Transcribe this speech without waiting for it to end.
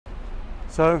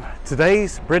So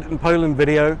today's Brit and Poland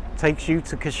video takes you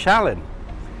to Koszalin.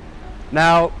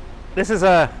 Now this is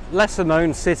a lesser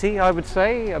known city, I would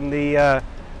say, on the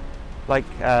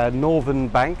northern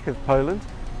bank of Poland.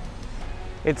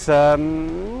 It's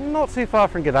not too far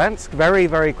from Gdansk,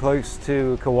 very close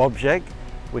to Kołobrzeg,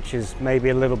 which is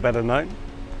maybe a little better known.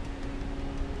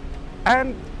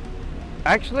 And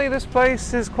actually this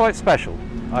place is quite special,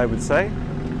 I would say.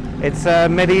 It's a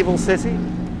medieval city,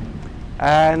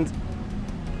 and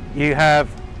you have,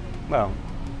 well,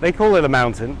 they call it a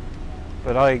mountain,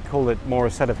 but I call it more a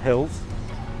set of hills,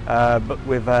 but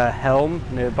with a helm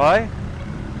nearby.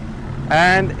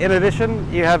 And in addition,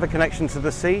 you have a connection to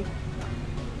the sea.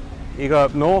 You go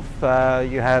up north,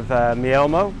 you have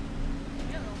Mielno.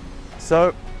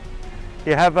 So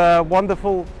you have a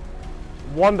wonderful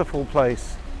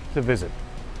place to visit.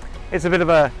 It's a bit of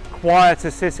a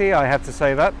quieter city, I have to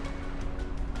say that.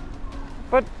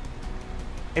 But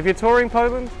if you're touring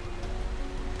Poland,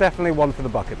 definitely one for the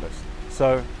bucket list.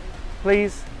 So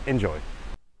please enjoy.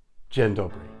 Dzień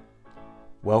dobry.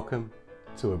 Welcome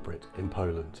to A Brit in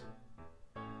Poland.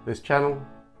 This channel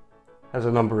has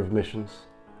a number of missions.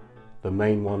 The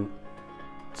main one,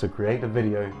 to create a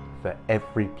video for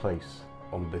every place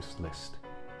on this list.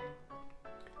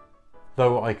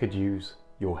 Though I could use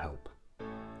your help.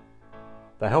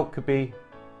 The help could be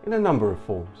in a number of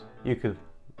forms. You could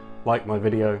like my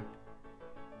video,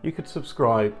 you could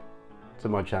subscribe to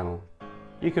my channel,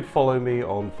 you could follow me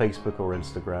on Facebook or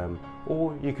Instagram,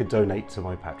 or you could donate to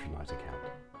my Patronite account.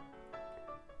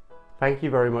 Thank you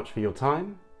very much for your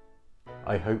time.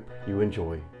 I hope you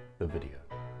enjoy the video.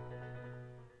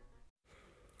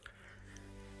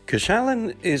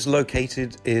 Koszalin is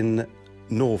located in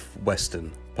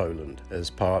northwestern Poland as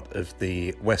part of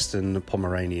the Western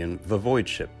Pomeranian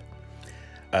Voivodeship.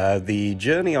 The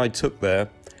journey I took there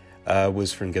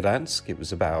was from Gdansk. It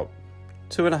was about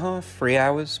 2.5–3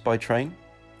 hours by train,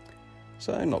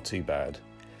 so not too bad.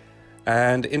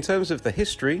 And in terms of the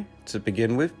history, to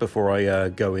begin with, before I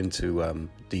go into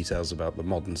details about the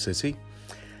modern city,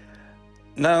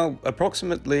 now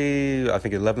approximately, I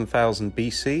think 11,000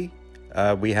 BC,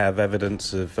 we have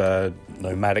evidence of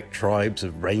nomadic tribes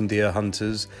of reindeer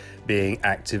hunters being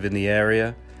active in the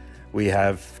area. We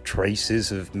have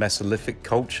traces of Mesolithic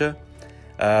culture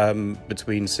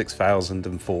between 6,000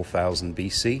 and 4,000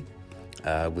 BC,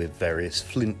 with various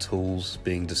flint tools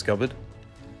being discovered.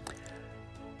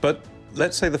 But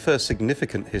let's say the first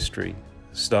significant history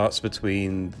starts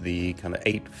between the kind of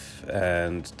 8th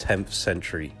and 10th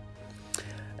century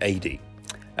AD.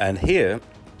 And here,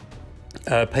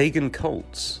 pagan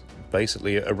cults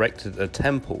basically erected a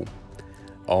temple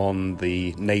on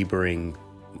the neighboring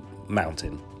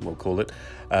mountain, we'll call it,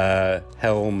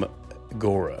 Helm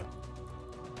Gora.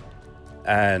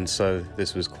 And so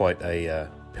this was quite a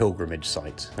pilgrimage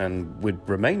site, and would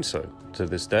remain so to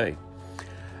this day.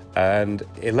 And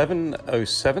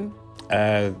 1107,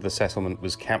 the settlement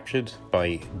was captured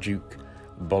by Duke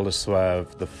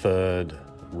Bolesław III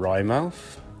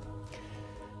Rymouth,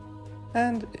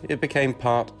 and it became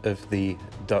part of the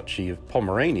Duchy of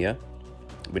Pomerania,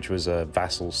 which was a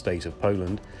vassal state of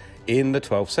Poland, in the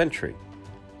 12th century.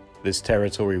 This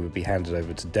territory would be handed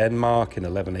over to Denmark in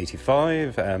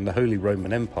 1185 and the Holy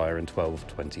Roman Empire in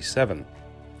 1227.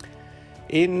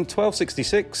 In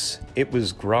 1266, it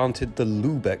was granted the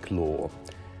Lübeck Law,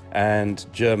 and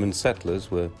German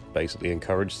settlers were basically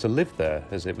encouraged to live there,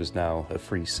 as it was now a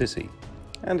free city,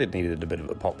 and it needed a bit of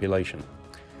a population.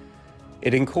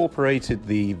 It incorporated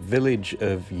the village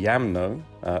of Jamno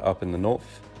up in the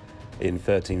north in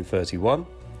 1331,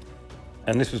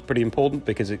 and this was pretty important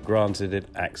because it granted it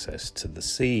access to the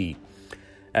sea.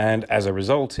 And as a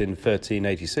result, in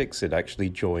 1386, it actually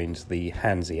joined the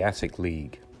Hanseatic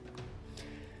League.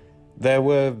 There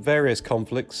were various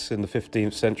conflicts in the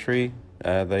 15th century.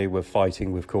 They were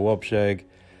fighting with Kołobrzeg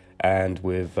and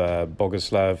with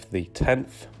Boguslav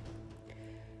X.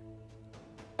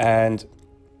 And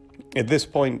at this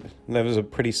point, there was a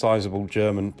pretty sizable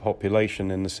German population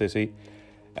in the city,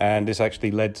 and this actually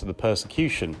led to the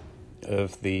persecution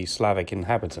of the Slavic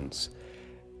inhabitants,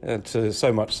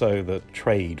 so much so that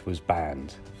trade was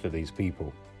banned for these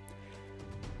people.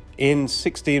 In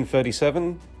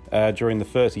 1637, during the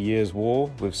 30 Years' War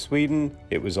with Sweden,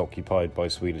 it was occupied by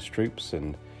Swedish troops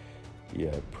and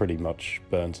pretty much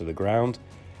burned to the ground,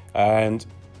 and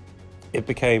it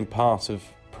became part of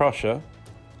Prussia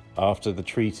after the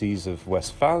treaties of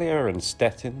Westphalia and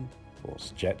Stettin, or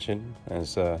Szczecin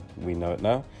as we know it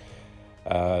now,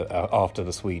 after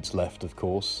the Swedes left, of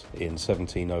course, in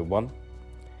 1701.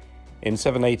 In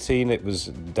 718, it was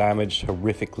damaged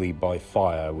horrifically by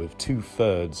fire, with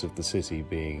 2/3 of the city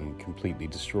being completely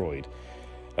destroyed.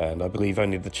 and I believe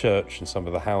only the church and some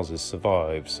of the houses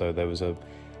survived, so there was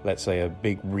let's say, a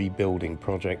big rebuilding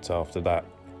project after that.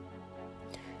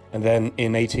 And then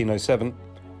in 1807,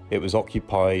 it was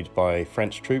occupied by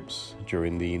French troops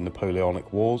during the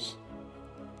Napoleonic Wars,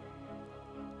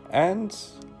 and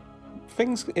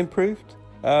things improved.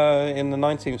 In the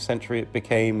 19th century, it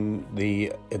became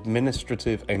the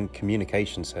administrative and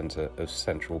communication centre of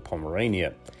central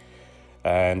Pomerania,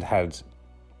 and had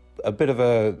a bit of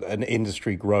an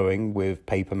industry growing with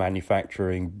paper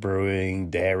manufacturing, brewing,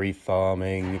 dairy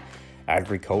farming,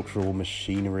 agricultural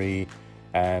machinery,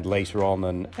 and later on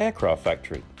an aircraft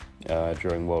factory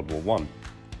during World War I.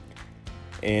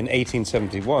 In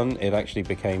 1871, it actually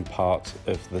became part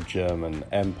of the German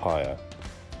Empire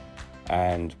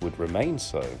and would remain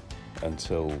so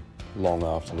until long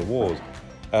after the wars.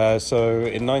 So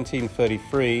in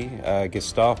 1933, a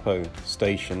Gestapo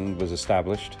station was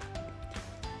established.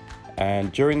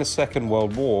 And during the Second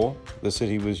World War, the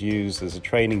city was used as a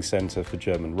training centre for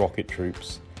German rocket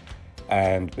troops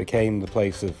and became the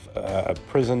place of a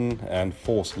prison and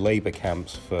forced labour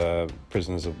camps for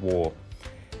prisoners of war.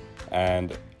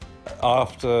 And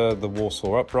after the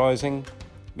Warsaw Uprising,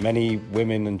 many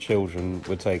women and children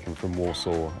were taken from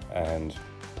Warsaw and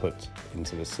put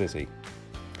into the city.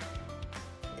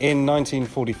 In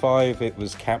 1945, it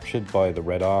was captured by the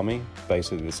Red Army,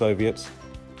 basically the Soviets,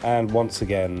 and once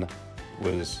again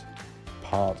was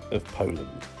part of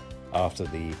Poland after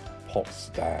the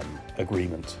Potsdam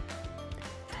Agreement.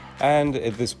 And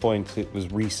at this point, it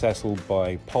was resettled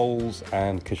by Poles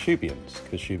and Kashubians,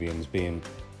 Kashubians being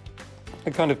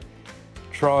a kind of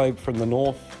tribe from the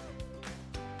north.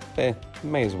 They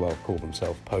may as well call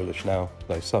themselves Polish now,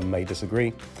 though some may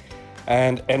disagree.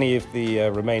 And any of the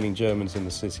remaining Germans in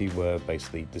the city were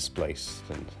basically displaced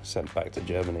and sent back to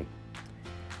Germany.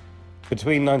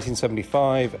 Between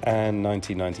 1975 and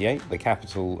 1998,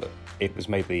 it was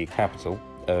made the capital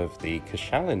of the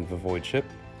Koszalin voivodeship,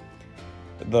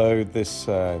 though this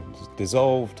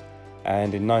dissolved,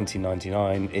 and in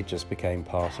 1999 it just became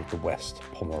part of the West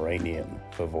Pomeranian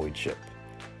voivodeship.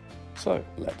 So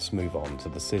let's move on to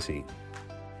the city.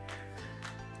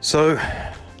 So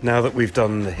now that we've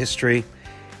done the history,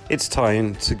 it's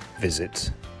time to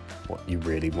visit what you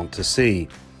really want to see.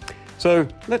 So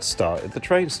let's start at the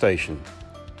train station.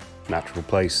 Natural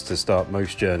place to start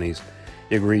most journeys.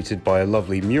 You're greeted by a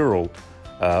lovely mural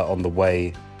on the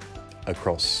way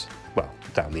across,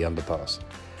 down the underpass.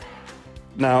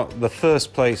 Now, the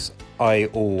first place I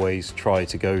always try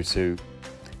to go to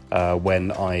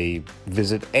when I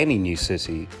visit any new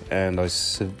city, and I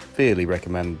severely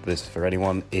recommend this for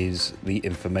anyone, is the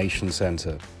information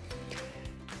centre.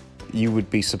 You would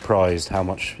be surprised how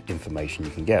much information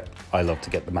you can get. I love to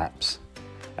get the maps,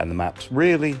 and the maps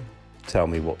really tell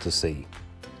me what to see.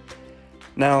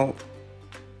 Now,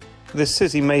 this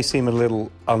city may seem a little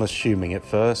unassuming at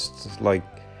first, like,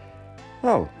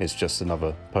 oh, it's just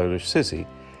another Polish city.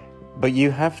 But you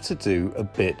have to do a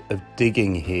bit of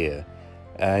digging here,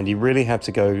 and you really have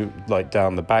to go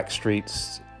down the back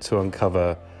streets to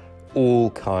uncover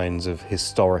all kinds of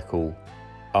historical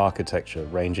architecture,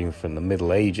 ranging from the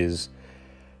Middle Ages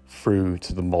through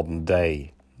to the modern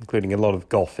day, including a lot of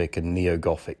Gothic and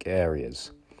neo-Gothic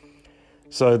areas.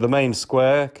 So the main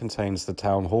square contains the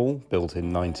town hall, built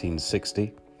in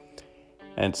 1960,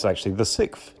 and it's actually the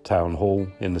 6th town hall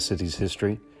in the city's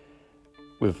history,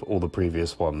 with all the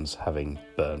previous ones having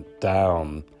burnt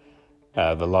down.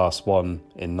 The last one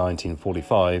in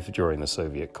 1945 during the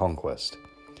Soviet conquest.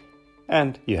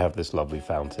 And you have this lovely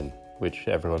fountain, which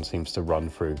everyone seems to run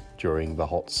through during the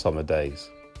hot summer days.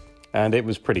 And it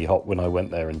was pretty hot when I went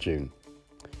there in June.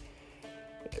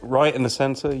 Right in the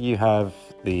centre, you have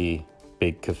the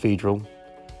big cathedral.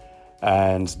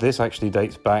 And this actually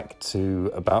dates back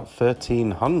to about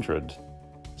 1300,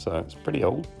 so it's pretty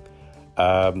old.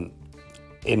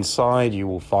 Inside, you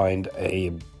will find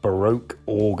a Baroque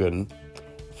organ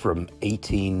from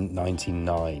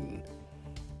 1899,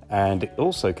 and it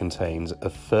also contains a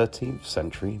 13th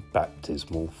century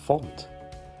baptismal font.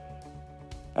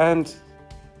 And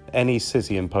any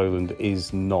city in Poland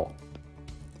is not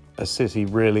a city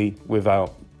really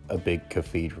without a big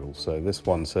cathedral, so this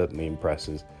one certainly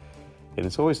impresses. And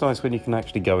it's always nice when you can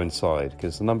actually go inside,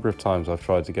 because the number of times I've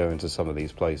tried to go into some of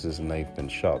these places and they've been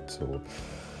shut, or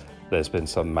there's been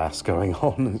some mass going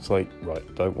on. It's like, right,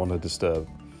 don't want to disturb.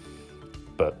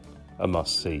 But a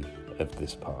must-see of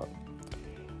this part.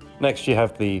 Next, you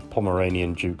have the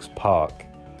Pomeranian Duke's Park.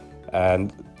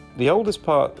 And the oldest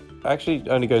part actually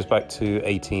only goes back to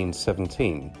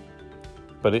 1817.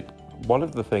 But one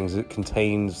of the things, it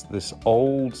contains this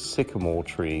old sycamore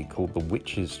tree called the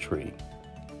Witch's Tree.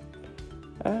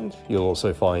 And you'll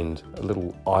also find a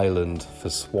little island for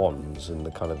swans in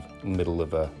the kind of middle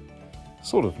of a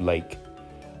sort of lake.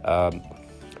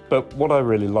 But what I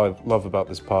really love about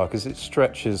this park is it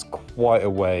stretches quite a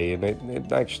way, and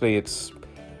it's,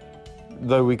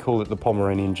 though we call it the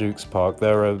Pomeranian Dukes Park,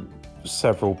 there are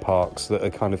several parks that are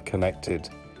kind of connected,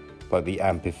 like the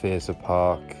Amphitheatre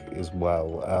Park as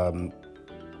well.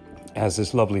 It has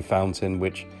this lovely fountain,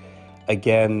 which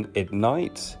again at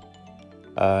night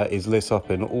is lit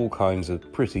up in all kinds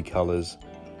of pretty colours.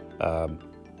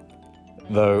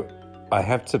 Though I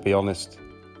have to be honest,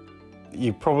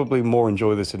 you probably more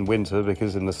enjoy this in winter,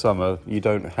 because in the summer you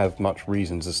don't have much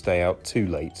reason to stay out too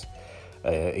late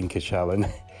in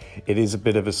Koszalin. It is a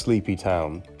bit of a sleepy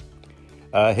town.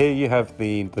 Here you have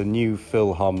the new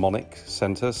Philharmonic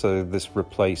Centre, so this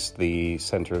replaced the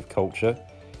Centre of Culture,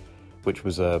 which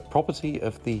was a property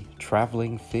of the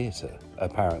Travelling Theatre,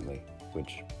 apparently,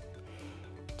 which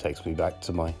takes me back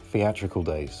to my theatrical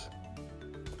days.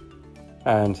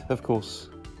 And, of course,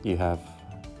 you have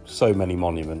so many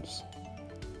monuments.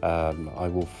 I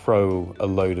will throw a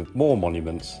load of more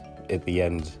monuments at the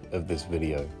end of this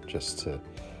video, just to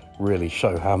really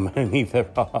show how many there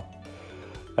are.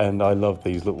 And I love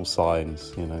these little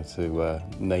signs, you know, to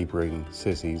neighbouring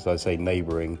cities. I say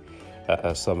neighbouring,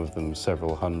 some of them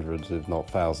several hundreds, if not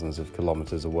thousands of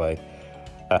kilometres away.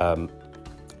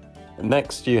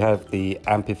 Next you have the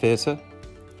Amphitheatre.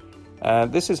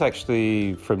 This is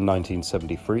actually from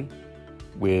 1973,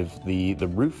 with the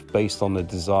roof based on a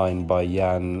design by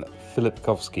Jan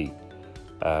Filipkowski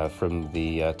from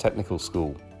the technical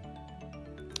school.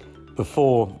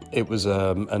 Before, it was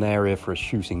an area for a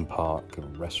shooting park, a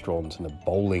restaurant and a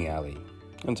bowling alley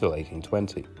until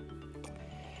 1820.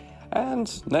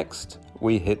 And next,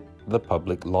 we hit the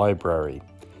public library.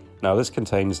 Now, this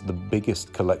contains the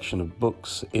biggest collection of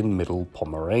books in Middle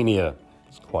Pomerania.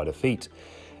 It's quite a feat,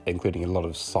 including a lot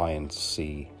of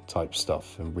science-y type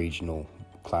stuff and regional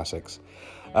classics.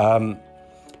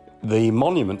 The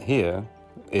monument here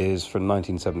is from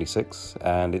 1976,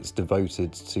 and it's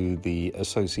devoted to the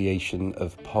Association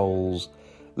of Poles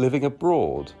Living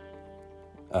Abroad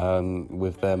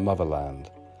with their motherland,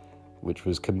 which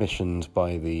was commissioned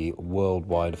by the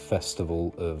Worldwide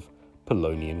Festival of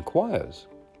Polonian Choirs.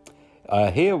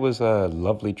 Here was a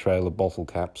lovely trail of bottle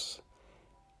caps.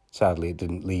 Sadly, it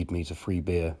didn't lead me to free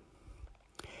beer.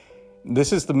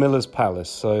 This is the Miller's Palace.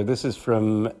 So this is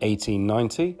from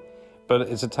 1890, but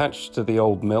it's attached to the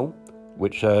old mill,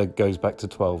 which goes back to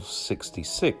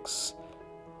 1266.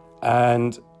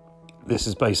 And this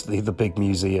is basically the big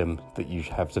museum that you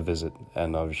have to visit,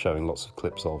 and I was showing lots of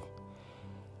clips of.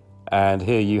 And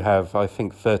here you have, I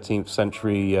think, 13th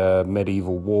century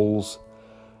medieval walls.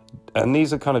 And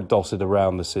these are kind of dotted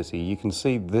around the city. You can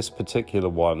see this particular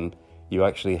one, you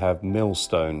actually have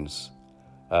millstones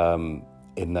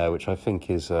in there, which I think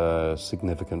is a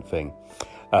significant thing.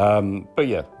 But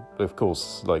yeah, of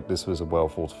course, like, this was a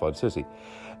well-fortified city.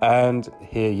 And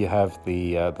here you have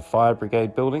the fire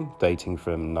brigade building, dating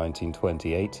from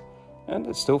 1928, and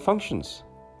it still functions.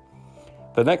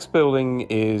 The next building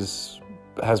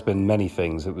has been many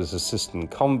things. It was a Sistine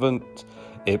convent,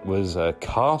 it was a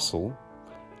castle,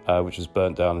 which was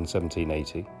burnt down in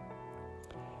 1780.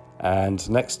 And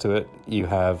next to it, you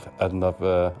have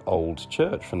another old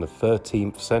church from the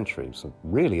 13th century. Some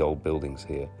really old buildings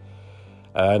here.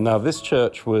 Now, this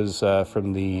church was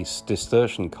from the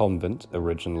Cistercian convent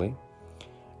originally,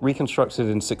 reconstructed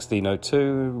in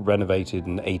 1602, renovated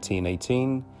in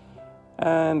 1818,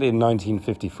 and in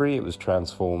 1953 it was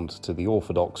transformed to the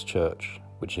Orthodox Church,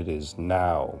 which it is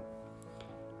now.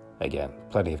 Again,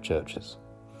 plenty of churches.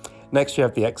 Next you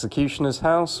have the Executioner's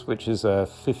House, which is a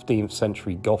 15th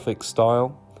century Gothic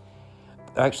style.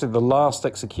 Actually, the last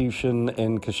execution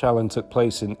in Koszalin took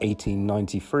place in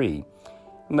 1893.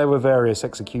 And there were various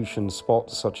execution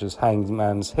spots such as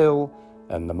Hangman's Hill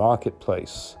and the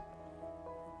Marketplace.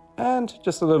 And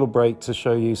just a little break to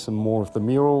show you some more of the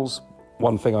murals.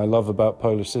 One thing I love about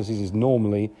Polish cities is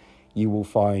normally you will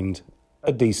find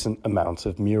a decent amount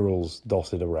of murals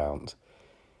dotted around.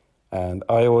 And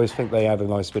I always think they add a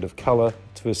nice bit of colour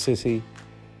to a city.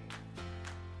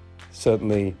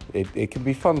 Certainly, it can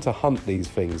be fun to hunt these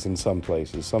things in some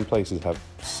places. Some places have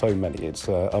so many, it's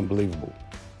unbelievable.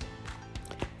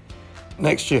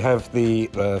 Next you have the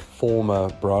former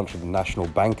branch of the National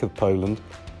Bank of Poland,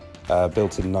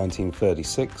 built in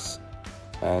 1936.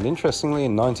 And interestingly,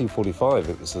 in 1945,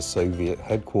 it was the Soviet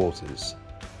headquarters.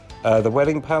 The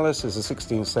Wedding Palace is a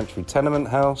 16th century tenement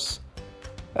house,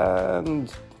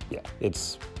 and yeah,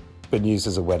 it's been used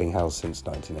as a wedding house since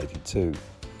 1982.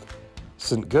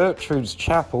 St. Gertrude's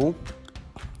Chapel,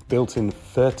 built in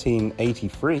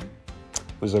 1383,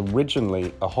 was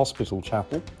originally a hospital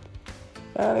chapel,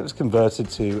 and it was converted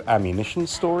to ammunition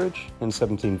storage in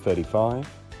 1735,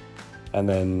 and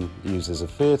then used as a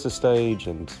theatre stage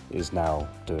and is now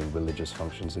doing religious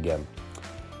functions again.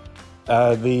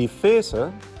 The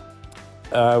theatre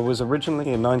was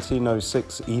originally a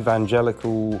 1906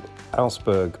 evangelical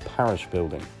Augsburg parish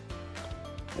building.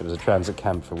 It was a transit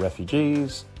camp for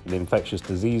refugees, an infectious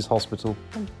disease hospital,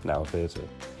 and now a theatre.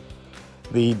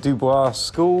 The Dubois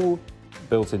School,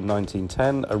 built in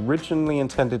 1910, originally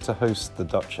intended to host the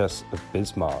Duchess of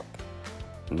Bismarck.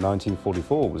 In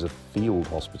 1944, it was a field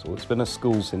hospital. It's been a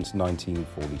school since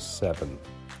 1947.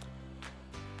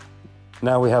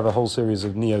 Now we have a whole series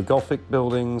of neo-gothic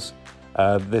buildings.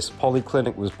 This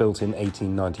polyclinic was built in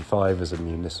 1895 as a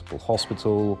municipal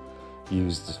hospital,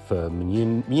 used for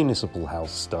municipal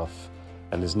house stuff,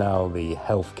 and is now the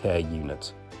healthcare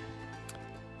unit.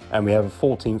 And we have a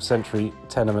 14th century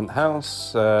tenement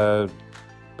house,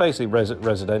 basically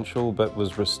residential, but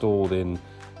was restored in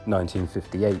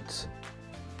 1958.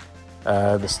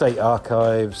 The State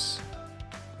Archives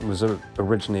was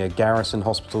originally a garrison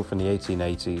hospital from the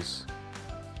 1880s.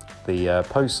 The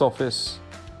post office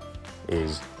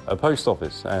is a post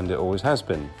office, and it always has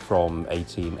been from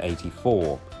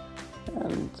 1884.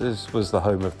 And this was the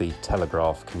home of the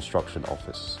Telegraph Construction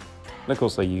Office. And of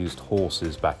course they used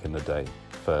horses back in the day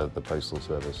for the postal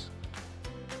service.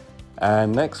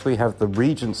 And next we have the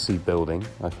Regency Building.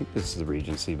 I think this is the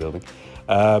Regency Building.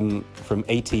 From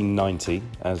 1890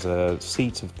 as a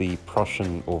seat of the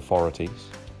Prussian authorities.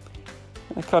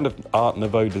 A kind of Art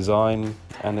Nouveau design,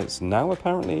 and it's now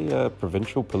apparently a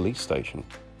provincial police station.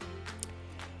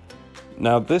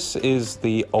 Now this is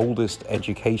the oldest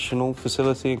educational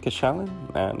facility in Koszalin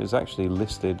and is actually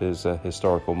listed as a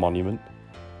historical monument,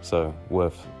 so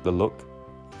worth the look.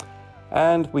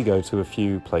 And we go to a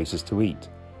few places to eat.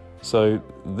 So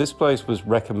this place was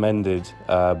recommended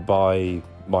by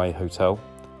my hotel.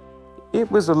 It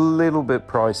was a little bit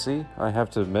pricey, I have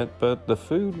to admit, but the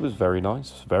food was very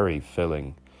nice, very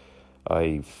filling.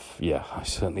 I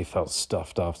certainly felt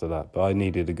stuffed after that, but I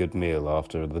needed a good meal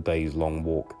after the day's long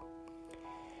walk.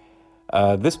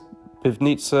 This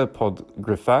Piwnica pod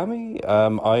Gryfami,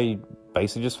 I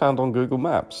basically just found on Google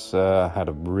Maps. Had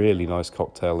a really nice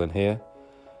cocktail in here,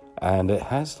 and it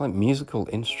has like musical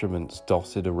instruments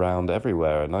dotted around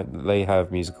everywhere, and they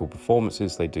have musical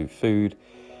performances, they do food.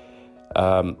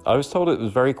 I was told it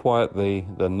was very quiet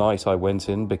the night I went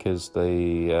in because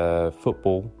the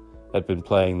football had been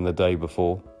playing the day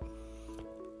before.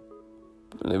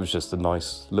 It was just a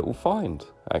nice little find,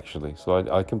 actually. So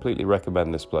I completely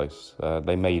recommend this place.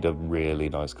 They made a really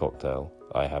nice cocktail,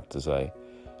 I have to say.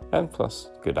 And plus,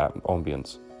 good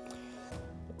ambience.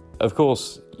 Of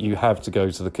course, you have to go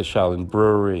to the Koszalin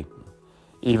Brewery.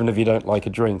 Even if you don't like a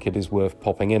drink, it is worth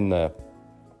popping in there.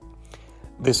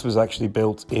 This was actually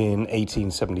built in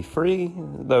 1873,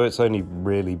 though it's only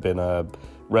really been a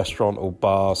restaurant or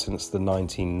bar since the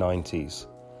 1990s.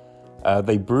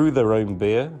 They brew their own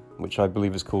beer, which I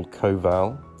believe is called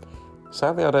Koval.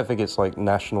 Sadly, I don't think it's like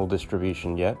national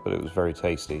distribution yet, but it was very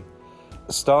tasty.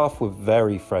 The staff were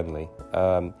very friendly.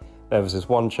 There was this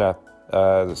one chap,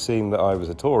 seeing that I was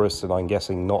a tourist, and I'm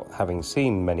guessing not having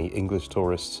seen many English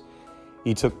tourists,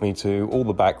 he took me to all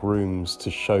the back rooms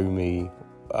to show me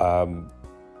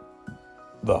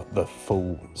the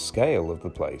full scale of the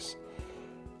place.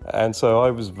 And so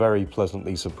I was very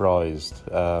pleasantly surprised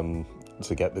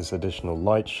to get this additional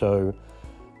light show,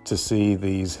 to see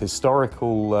these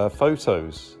historical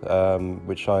photos,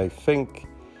 which I think,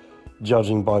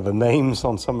 judging by the names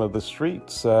on some of the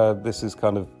streets, this is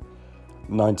kind of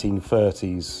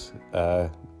 1930s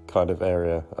kind of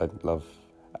area. I love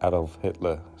Adolf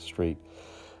Hitler Street.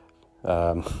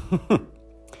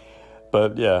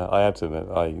 But yeah, I have to admit,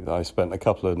 I spent a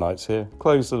couple of nights here.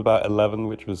 Closed at about 11,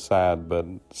 which was sad, but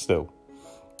still,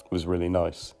 it was really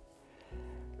nice.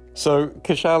 So,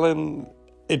 Koszalin,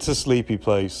 it's a sleepy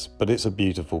place, but it's a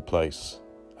beautiful place.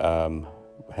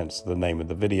 Hence the name of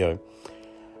the video.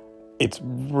 It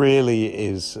really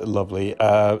is lovely.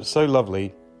 So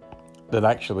lovely that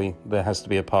actually there has to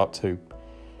be a part 2.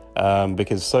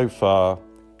 Because so far,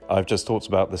 I've just talked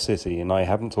about the city, and I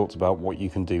haven't talked about what you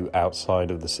can do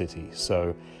outside of the city.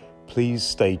 So please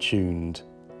stay tuned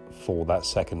for that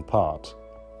second part.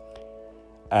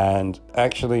 And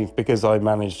actually, because I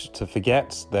managed to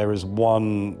forget, there is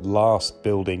one last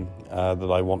building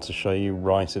that I want to show you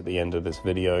right at the end of this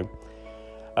video,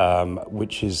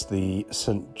 which is the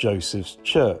St. Joseph's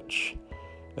Church.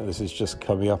 And this is just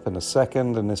coming up in a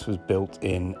second, and this was built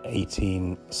in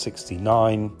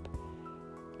 1869.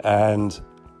 And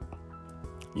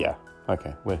yeah,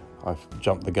 okay, I've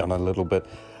jumped the gun a little bit,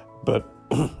 but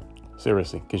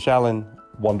Seriously, Koszalin,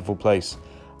 wonderful place.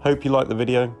 Hope you liked the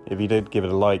video. If you did, give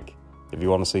it a like. If you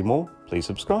want to see more, please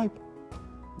subscribe.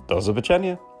 Do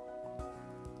zobaczenia.